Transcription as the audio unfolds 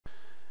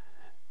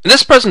In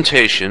this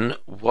presentation,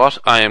 what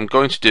I am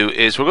going to do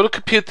is we're going to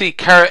compute the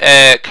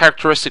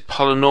characteristic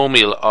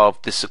polynomial of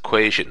this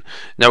equation.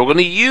 Now we're going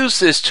to use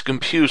this to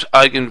compute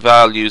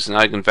eigenvalues and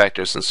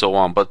eigenvectors and so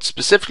on, but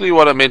specifically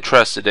what I'm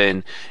interested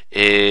in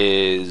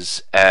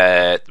is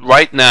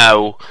right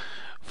now,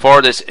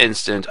 for this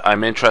instant,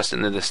 I'm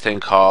interested in this thing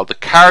called the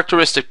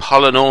characteristic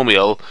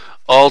polynomial,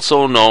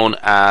 also known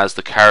as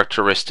the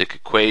characteristic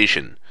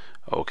equation.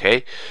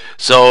 Okay,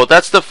 so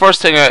that's the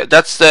first thing,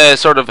 that's the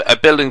sort of a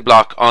building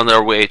block on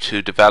their way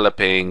to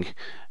developing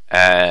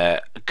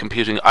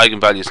computing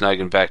eigenvalues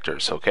and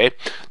eigenvectors. Okay,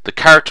 the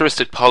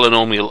characteristic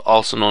polynomial,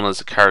 also known as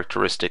the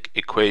characteristic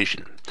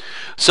equation.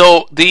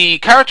 So the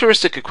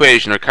characteristic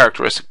equation or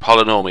characteristic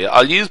polynomial,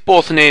 I'll use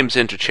both names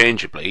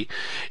interchangeably.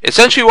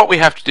 Essentially what we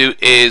have to do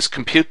is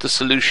compute the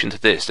solution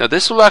to this. Now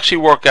this will actually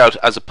work out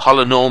as a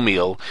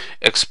polynomial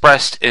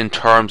expressed in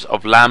terms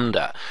of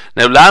lambda.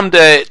 Now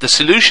lambda, the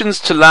solutions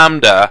to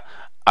lambda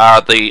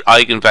are the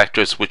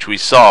eigenvectors which we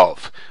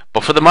solve.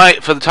 But for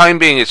the time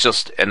being, it's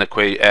just an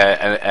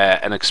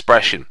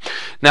expression.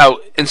 Now,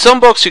 in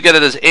some books you get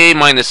it as a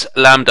minus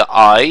lambda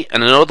I,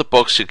 and in other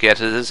books you get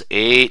it as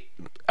a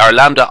or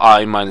lambda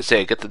I minus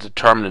a. Get the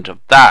determinant of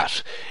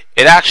that.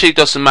 It actually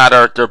doesn't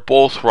matter; they're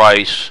both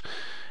right. So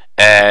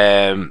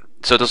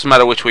it doesn't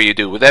matter which way you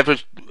do. Whatever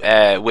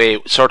way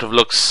sort of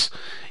looks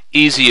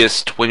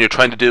easiest when you're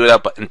trying to do it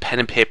out, but in pen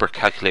and paper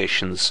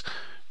calculations,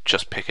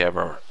 just pick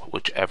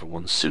whichever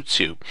one suits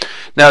you.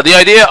 Now the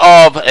idea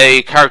of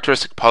a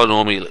characteristic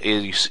polynomial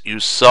is you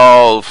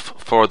solve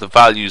for the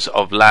values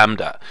of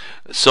lambda.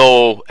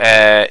 So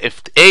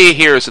if A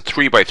here is a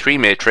 3 by 3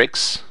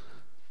 matrix,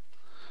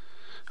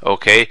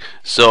 okay,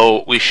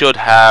 so we should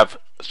have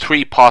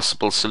 3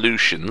 possible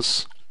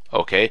solutions.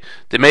 Okay,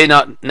 they may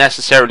not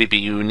necessarily be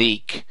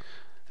unique,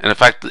 and in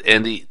fact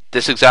in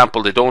this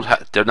example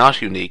they're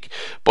not unique,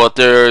 but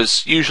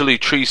there's usually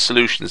 3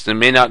 solutions. There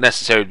may not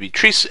necessarily be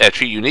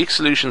 3 unique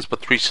solutions,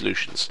 but 3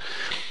 solutions.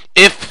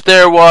 If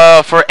there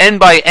were, for n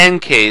by n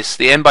case,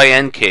 the n by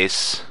n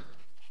case,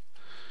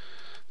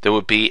 there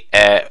would be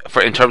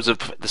in terms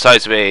of the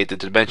size of A, the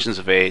dimensions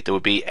of A, there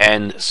would be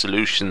n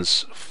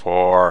solutions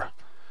for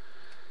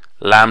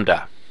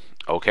lambda.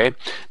 Okay,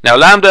 now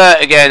lambda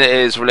again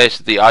is related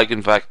to the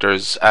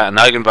eigenvectors and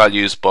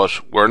eigenvalues, but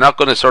we're not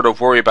going to sort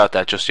of worry about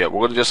that just yet.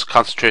 We're going to just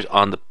concentrate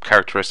on the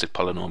characteristic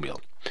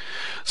polynomial.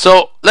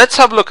 So let's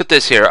have a look at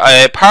this here.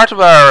 Part of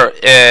our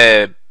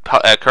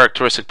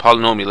characteristic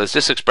polynomial is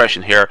this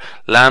expression here,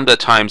 lambda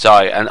times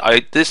I, and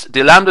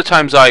the lambda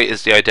times I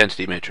is the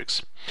identity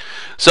matrix.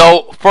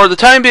 So for the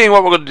time being,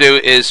 what we're going to do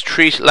is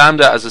treat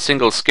lambda as a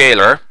single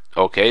scalar.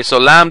 Okay, so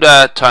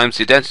lambda times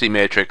the identity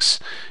matrix,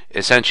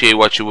 essentially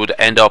what you would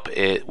end up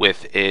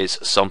with is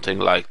something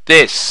like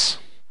this.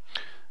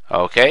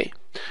 Okay,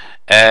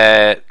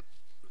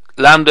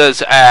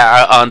 lambdas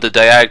are on the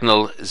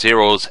diagonal,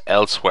 zeros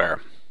elsewhere.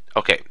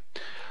 Okay,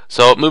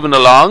 so moving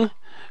along,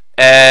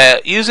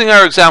 using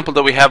our example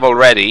that we have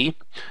already,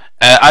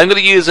 I'm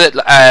going to use it,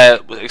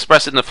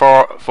 express it in the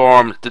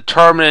form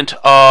determinant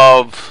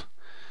of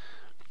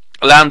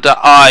lambda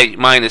I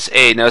minus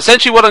a. Now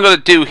essentially what I'm going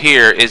to do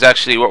here is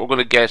actually what we're going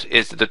to get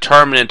is the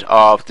determinant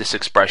of this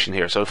expression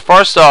here. So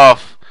first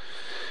off,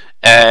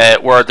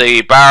 where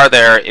the bar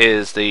there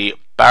is, the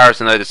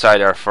bars on either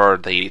side are for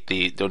the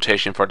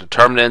notation for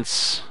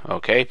determinants.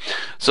 Okay,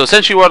 so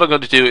essentially what I'm going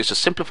to do is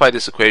just simplify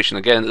this equation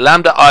again.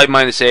 Lambda I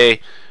minus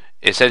a,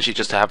 essentially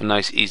just to have a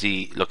nice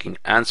easy looking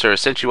answer.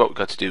 Essentially what we've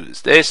got to do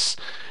is this.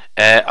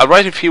 I'll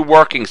write a few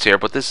workings here,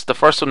 but the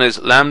first one is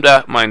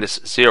lambda minus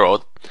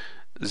 0,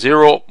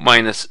 0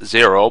 minus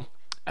 0,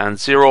 and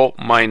 0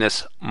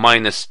 minus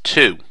minus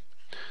 2.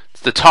 It's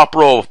the top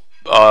row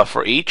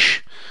for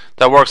each.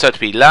 That works out to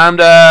be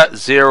lambda,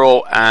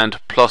 0, and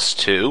plus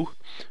 2.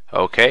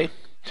 Okay.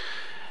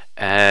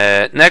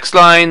 Next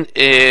line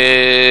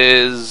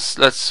is,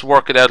 let's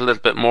work it out a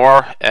little bit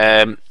more.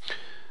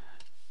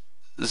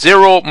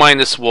 0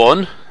 minus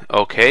 1.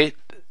 Okay.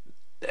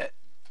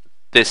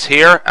 This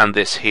here and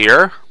this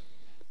here.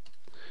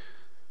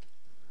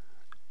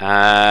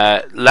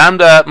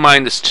 Lambda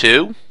minus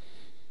 2.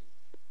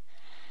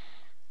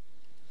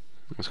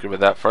 Let's get rid of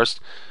that first.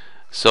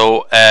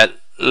 So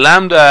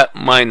lambda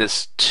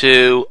minus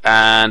 2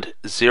 and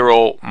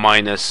 0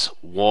 minus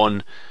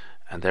 1,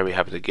 and there we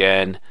have it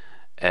again.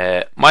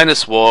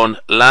 Minus 1,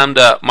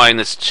 lambda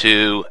minus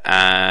 2,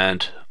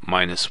 and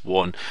minus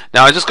 1.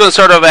 Now I'm just going to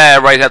sort of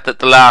write out that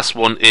the last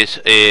one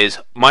is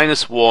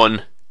minus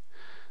 1,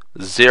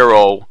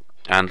 0,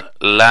 and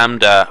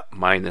lambda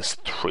minus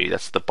 3.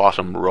 That's the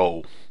bottom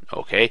row.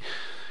 Okay,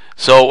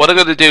 so what I'm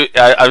going to do,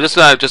 I'm just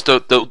going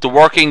to the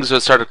workings will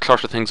start to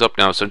clutter things up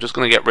now, so I'm just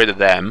going to get rid of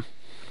them.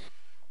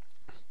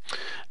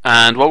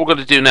 And what we're going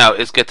to do now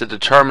is get the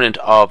determinant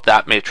of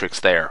that matrix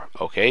there.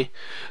 Okay,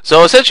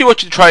 so essentially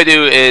what you try to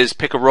do is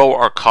pick a row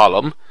or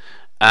column,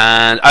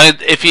 and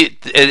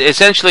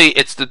essentially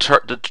it's the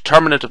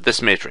determinant of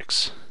this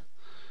matrix.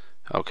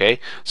 Okay,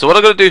 so what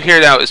I'm going to do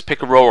here now is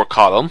pick a row or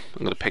column.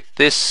 I'm going to pick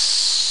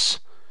this.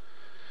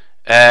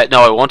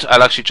 No, I won't.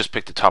 I'll actually just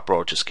pick the top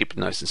row. Just keep it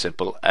nice and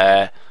simple.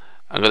 I'm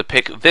I'm going to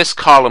pick this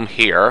column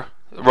here,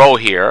 row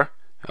here,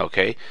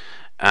 okay,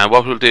 and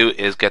what we'll do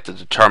is get the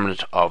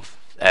determinant of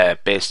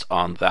based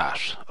on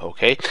that.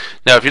 Okay.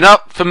 Now, if you're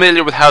not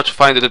familiar with how to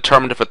find the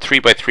determinant of a 3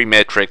 by 3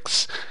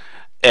 matrix,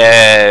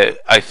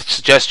 I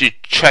suggest you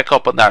check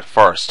up on that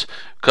first,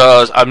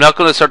 because I'm not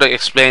going to sort of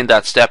explain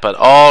that step at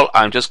all.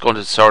 I'm just going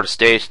to sort of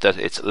state that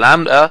it's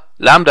lambda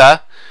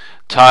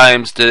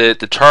times the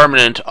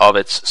determinant of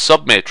its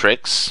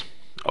submatrix,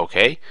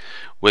 okay,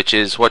 which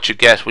is what you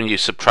get when you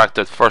subtract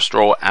the first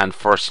row and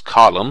first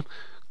column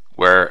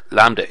where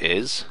lambda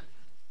is,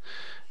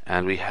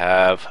 and we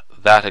have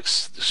that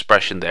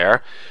expression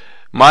there,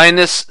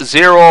 minus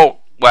 0,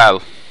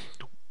 well,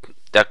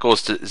 that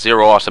goes to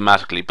 0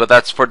 automatically, but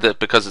that's for the,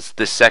 because it's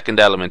this second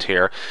element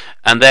here,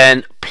 and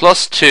then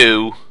plus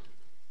 2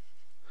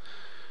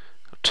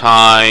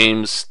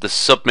 times the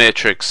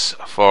submatrix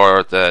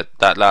for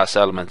that last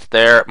element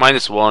there,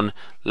 minus 1,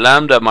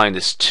 lambda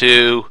minus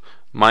 2,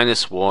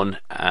 minus 1,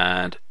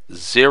 and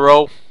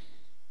 0.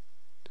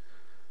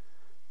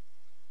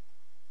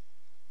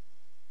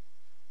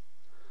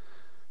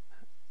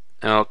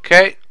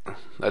 Okay,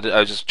 I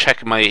was just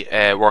checking my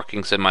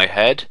workings in my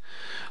head.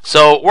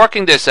 So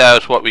working this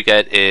out, what we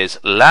get is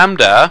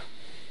lambda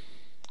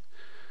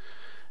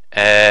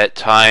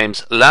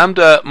times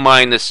lambda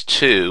minus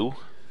 2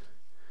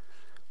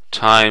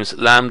 times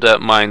lambda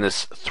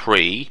minus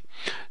 3.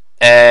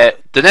 The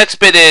next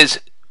bit is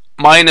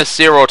minus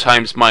 0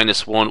 times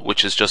minus 1,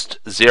 which is just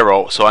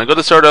 0. So I'm going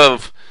to sort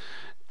of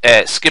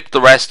skip the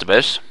rest of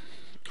it.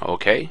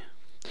 Okay.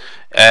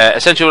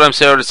 Essentially what I'm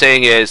sort of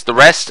saying is the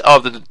rest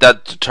of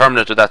that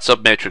determinant of that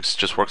submatrix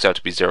just works out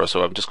to be 0,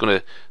 so I'm just going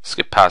to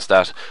skip past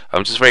that.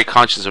 I'm just very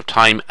conscious of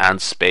time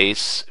and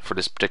space for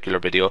this particular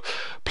video.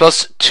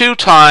 Plus 2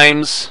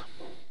 times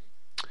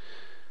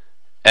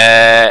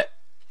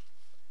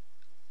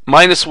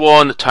minus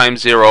 1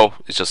 times 0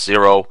 is just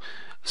 0,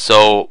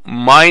 so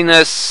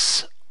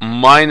minus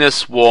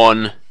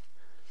 1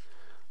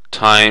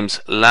 times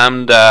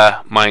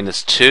lambda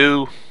minus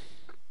 2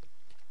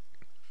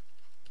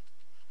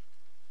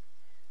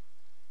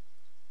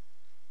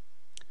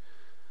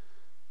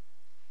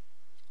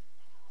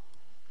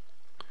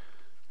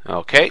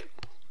 okay.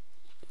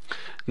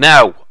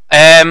 Now,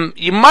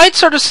 you might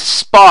sort of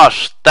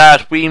spot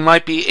that we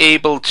might be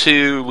able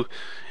to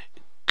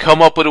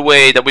come up with a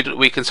way that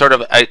we can sort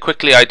of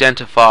quickly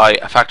identify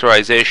a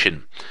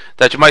factorization.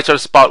 That you might sort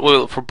of spot,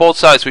 well, for both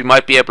sides we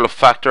might be able to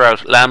factor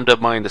out lambda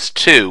minus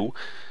 2,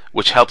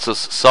 which helps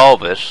us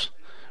solve it.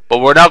 But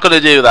we're not going to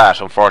do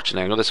that,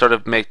 unfortunately. I'm going to sort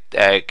of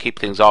keep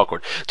things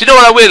awkward. Do you know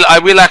what I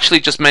will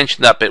actually just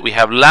mention that bit. We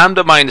have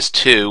lambda minus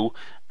 2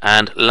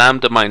 and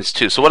lambda minus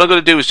 2. So what I'm going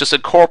to do is just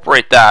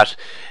incorporate that.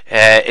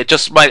 It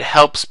just might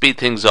help speed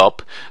things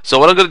up. So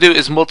what I'm going to do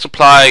is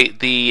multiply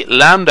the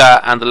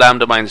lambda and the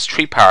lambda minus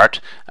 3 part,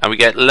 and we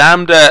get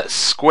lambda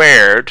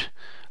squared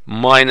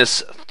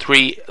minus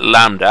 3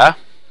 lambda,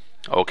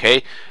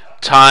 okay,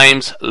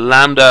 times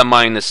lambda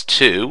minus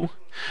 2.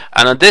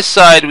 And on this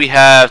side we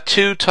have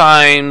 2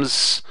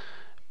 times,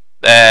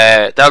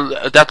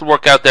 that'll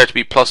work out there to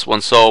be plus 1,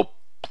 so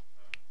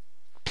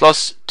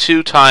plus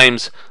 2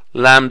 times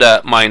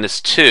lambda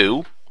minus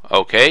 2,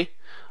 okay,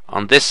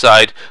 on this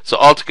side. So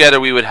altogether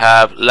we would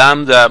have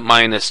lambda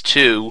minus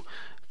 2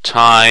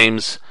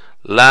 times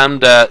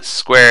lambda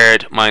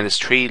squared minus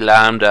 3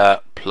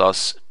 lambda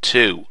plus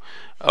 2.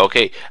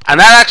 Okay, and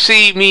that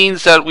actually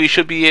means that we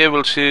should be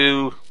able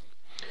to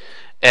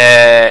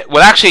well,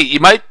 actually you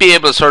might be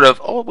able to sort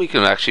of, we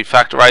can actually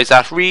factorize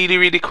that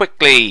really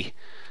quickly.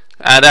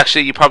 And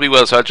actually you probably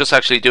will, so I'll just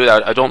actually do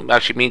that. I don't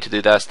actually mean to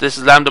do that. This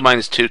is lambda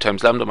minus 2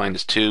 times lambda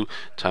minus 2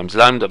 times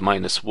lambda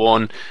minus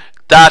 1.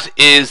 That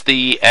is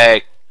the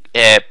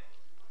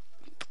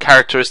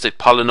characteristic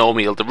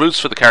polynomial, the roots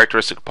for the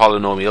characteristic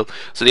polynomial.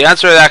 So the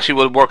answer actually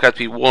will work out to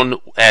be 1,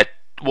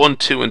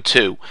 2, and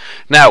 2.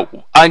 Now,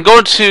 I'm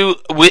going to,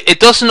 it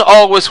doesn't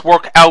always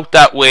work out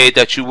that way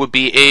that you would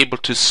be able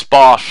to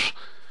spot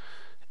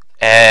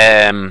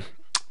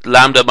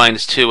lambda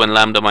minus 2 and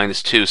lambda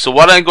minus 2. So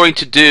what I'm going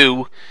to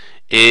do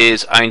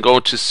is I'm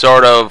going to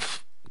sort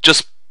of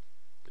just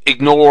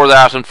ignore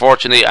that,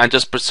 unfortunately, and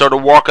just sort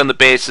of work on the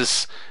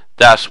basis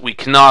that we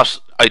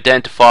cannot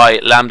identify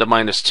lambda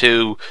minus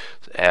 2,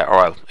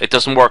 or it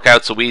doesn't work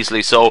out so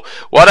easily. So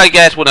what I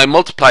get when I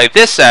multiply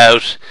this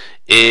out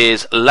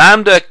is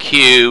lambda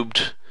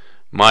cubed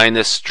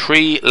minus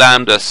 3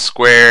 lambda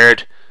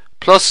squared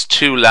plus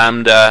 2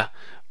 lambda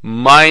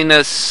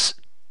minus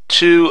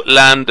 2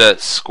 lambda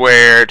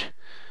squared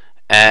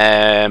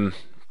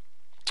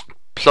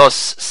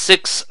plus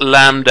 6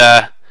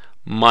 lambda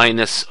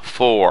minus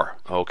 4.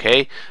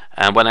 Okay,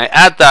 and when I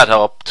add that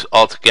up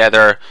all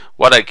together,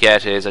 what I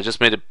get is, I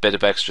just made a bit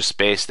of extra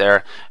space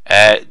there,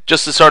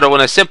 just to sort of, when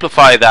I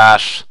simplify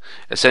that,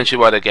 essentially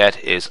what I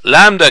get is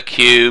lambda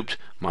cubed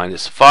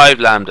minus 5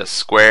 lambda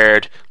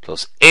squared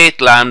plus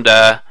 8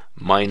 lambda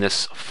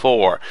minus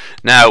 4.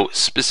 Now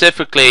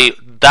specifically,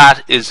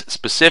 that is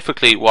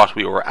specifically what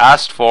we were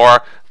asked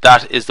for.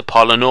 That is the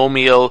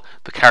polynomial,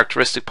 the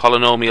characteristic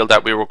polynomial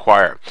that we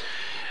require.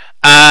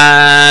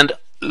 And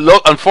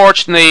look,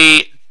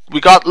 unfortunately, we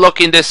got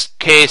lucky in this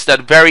case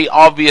that very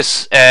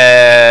obvious.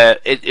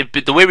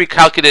 The way we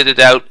calculated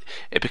it out,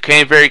 it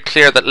became very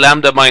clear that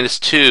lambda minus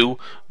 2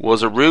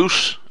 was a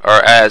root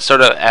or a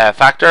sort of a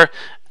factor,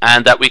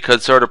 and that we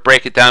could sort of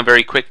break it down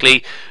very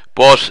quickly.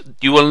 But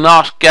you will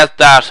not get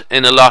that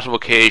in a lot of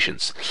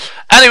occasions.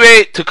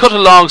 Anyway, to cut a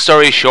long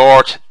story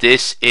short,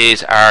 this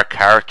is our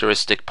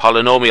characteristic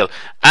polynomial.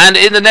 And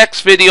in the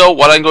next video,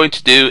 what I'm going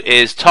to do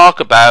is talk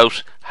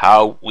about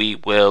how we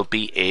will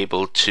be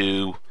able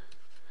to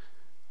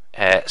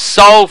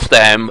solve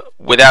them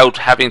without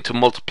having to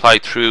multiply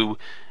through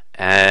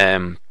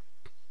or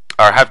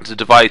having to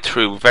divide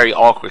through very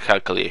awkward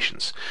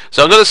calculations.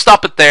 So I'm going to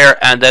stop it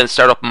there and then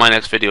start up my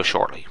next video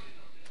shortly.